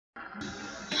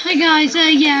Hi guys,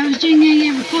 yeah, I was doing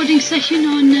a recording session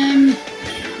on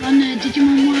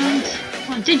Digimon World,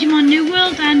 or Digimon New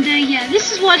World, and yeah,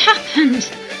 this is what happened.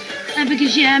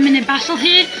 Because yeah, I'm in a battle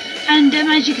here, and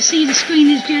as you can see, the screen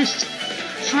is just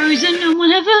frozen and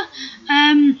whatever.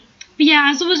 But yeah,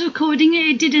 as I was recording it,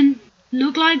 it didn't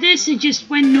look like this. It just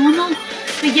went normal.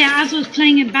 But yeah, as I was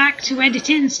playing it back to edit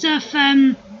it and stuff,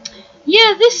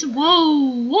 yeah,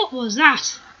 whoa, what was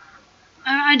that?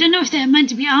 I don't know if they're meant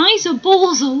to be eyes or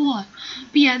balls or what.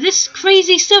 But yeah, this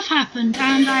crazy stuff happened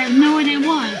and I have no idea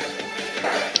why.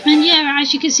 And yeah,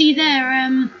 as you can see there,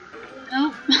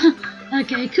 oh,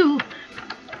 okay, cool.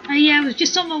 Yeah, I was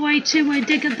just on my way to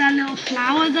dig up that little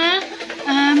flower there.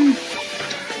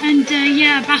 And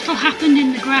yeah, a battle happened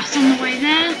in the grass on the way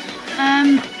there.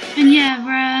 And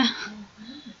yeah,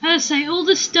 as I say, all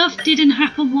this stuff didn't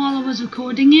happen while I was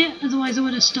recording it, otherwise I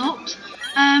would have stopped.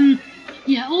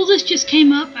 Yeah, all this just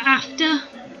came up after.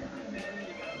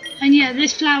 And yeah,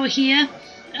 this flower here,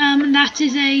 that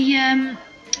is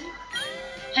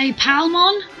a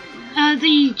Palmon that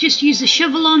you just use a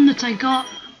shovel on, that I got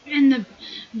in the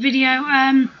video.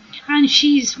 And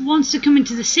she wants to come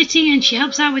into the city and she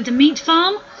helps out with the meat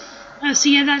farm. So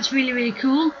yeah, that's really, really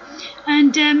cool.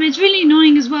 And it's really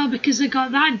annoying as well because I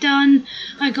got that done.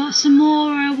 I got some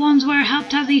more ones where I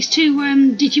helped out these two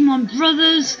Digimon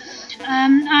brothers.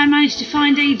 I managed to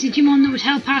find a Digimon that would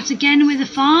help out again with a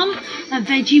farm, a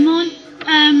Vegemon,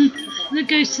 that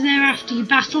goes to there after you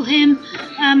battle him.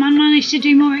 I managed to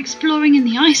do more exploring in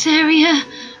the ice area.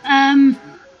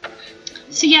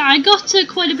 So yeah, I got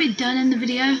quite a bit done in the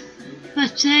video,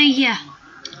 but yeah.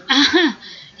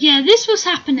 Yeah, this was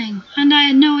happening, and I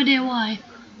had no idea why.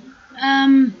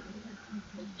 And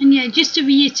yeah, just to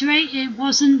reiterate, it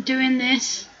wasn't doing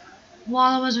this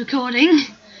while I was recording.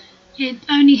 It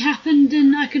only happened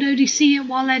and I could only see it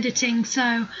while editing,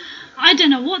 so I don't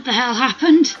know what the hell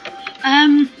happened.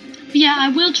 But yeah, I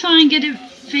will try and get it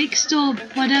fixed or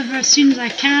whatever as soon as I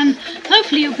can.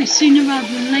 Hopefully it'll be sooner rather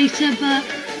than later, but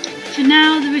for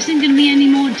now there isn't going to be any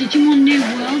more Digimon New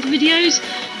World videos.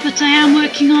 But I am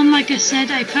working on, like I said,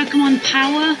 a Pokemon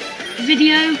Power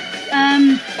video.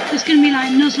 It's going to be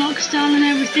like Nuzlocke style and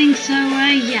everything, so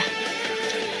yeah.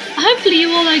 Hopefully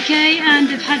you're all okay and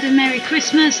have had a Merry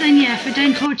Christmas, and yeah, if I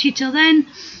don't talk to you till then,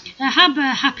 have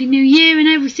a Happy New Year and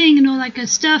everything and all that good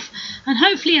stuff, and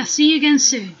hopefully I'll see you again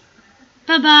soon.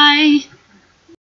 Bye bye.